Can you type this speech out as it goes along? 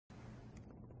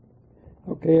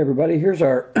Okay, everybody, here's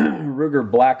our Ruger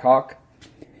Blackhawk.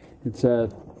 It's a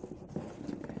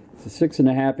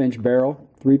 6.5-inch barrel,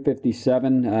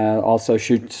 357. Also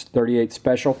shoots 38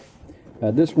 special.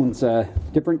 This one's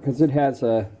different because it has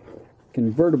a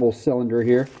convertible cylinder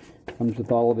here. Comes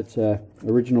with all of its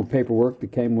original paperwork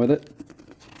that came with it.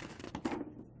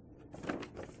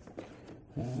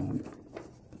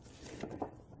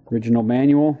 Original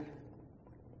manual.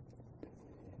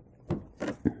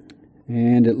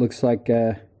 And it looks like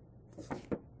a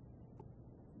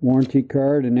warranty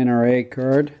card, an NRA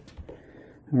card.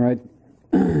 All right,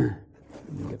 let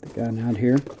me get the gun out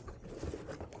here.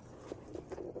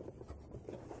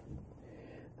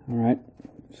 All right,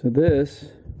 so this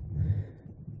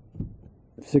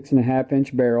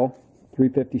 6.5-inch barrel,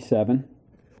 357.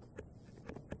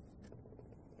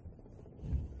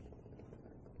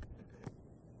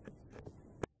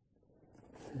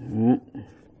 All right.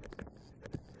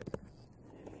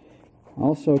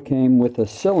 Also came with a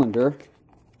cylinder,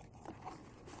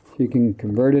 so you can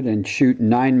convert it and shoot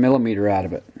 9mm out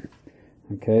of it.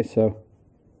 Okay, so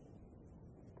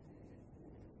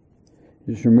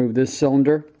just remove this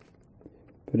cylinder,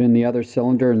 put in the other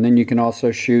cylinder, and then you can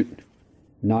also shoot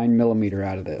 9mm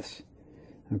out of this.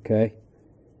 Okay.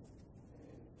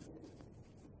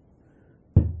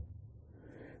 All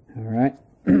right.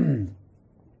 Now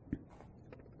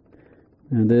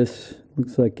this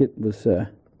looks like it was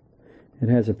it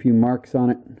has a few marks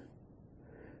on it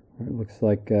where it looks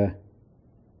like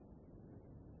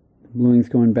bluing's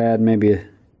going bad, maybe a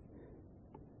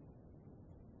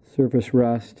surface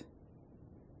rust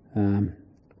in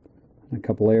a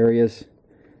couple areas,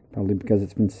 probably because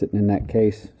it's been sitting in that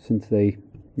case since they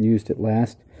used it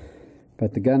last.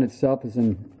 But the gun itself is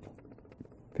in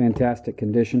fantastic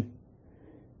condition.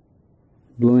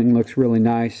 Bluing looks really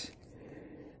nice.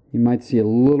 You might see a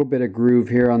little bit of groove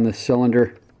here on the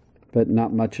cylinder, but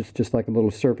not much. It's just like a little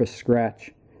surface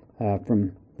scratch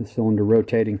from the cylinder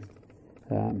rotating.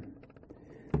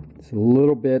 It's a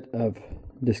little bit of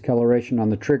discoloration on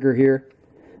the trigger here.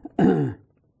 But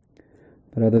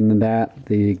other than that,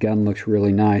 the gun looks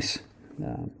really nice.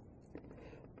 Hard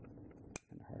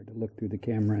to look through the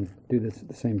camera and do this at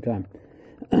the same time.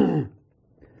 All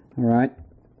right.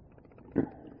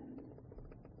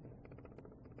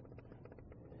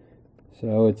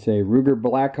 So it's a Ruger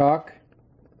Blackhawk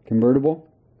convertible.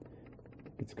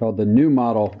 It's called the new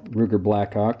model Ruger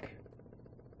Blackhawk.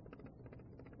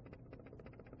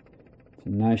 It's a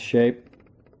nice shape.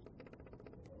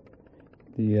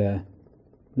 The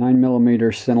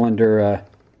 9mm cylinder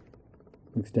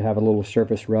looks to have a little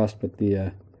surface rust, but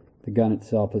the gun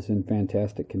itself is in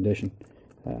fantastic condition.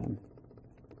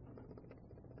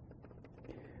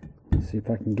 Let's see if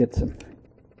I can get some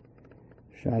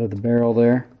shot of the barrel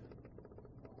there.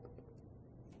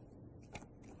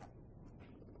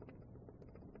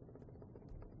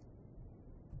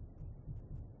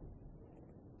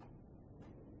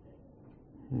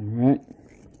 All right.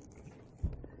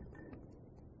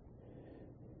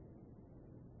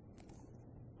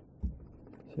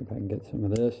 See if I can get some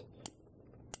of this.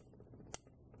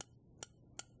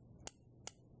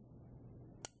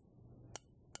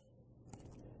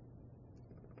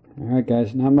 All right,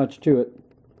 guys, not much to it.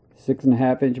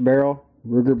 6.5-inch barrel,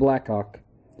 Ruger Blackhawk.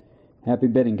 Happy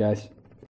bidding, guys.